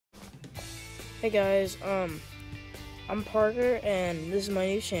Hey guys, I'm Parker and this is my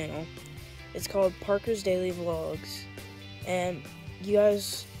new channel. It's called Parker's Daily Vlogs. And you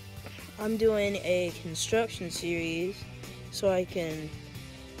guys, I'm doing a construction series so I can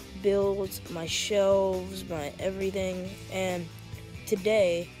build my shelves, my everything. And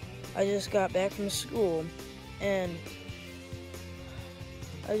today, I just got back from school and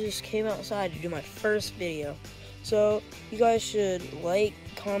I just came outside to do my first video. So you guys should like,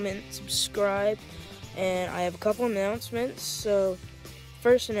 comment, subscribe, and I have a couple announcements. So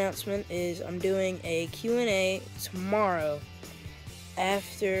first announcement is I'm doing a Q&A tomorrow at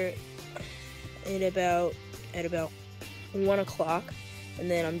about 1 o'clock, and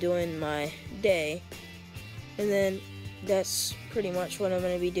then I'm doing my day, and then that's pretty much what I'm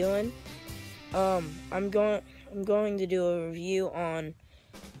going to be doing. I'm going to do a review on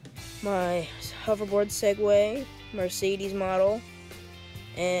my hoverboard Segway Mercedes model,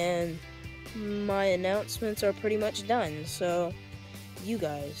 and my announcements are pretty much done. So you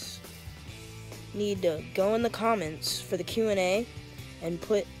guys need to go in the comments for the Q&A and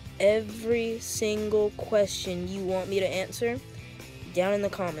put every single question you want me to answer down in the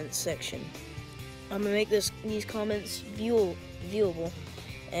comments section. I'm gonna make these comments viewable,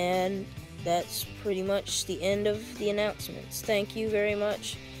 and that's pretty much the end of the announcements. Thank you very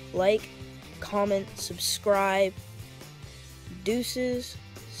much. Like, comment, subscribe. Deuces.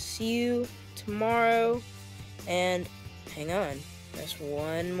 See you tomorrow. And hang on, there's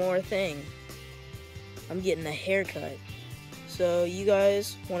one more thing. I'm getting a haircut. So you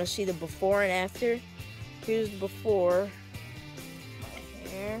guys want to see the before and after? Here's the before. My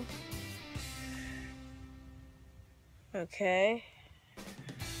hair. Okay.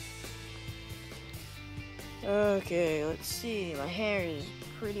 Okay, let's see. My hair is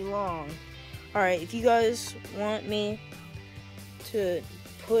pretty long. Alright, if you guys want me to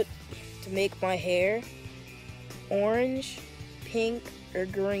make my hair orange, pink, or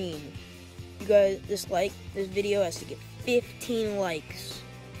green, you guys this video has to get 15 likes.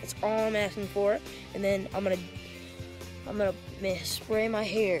 That's all I'm asking for. And then I'm gonna spray my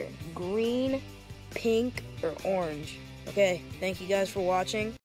hair green, pink, or orange. Okay, thank you guys for watching.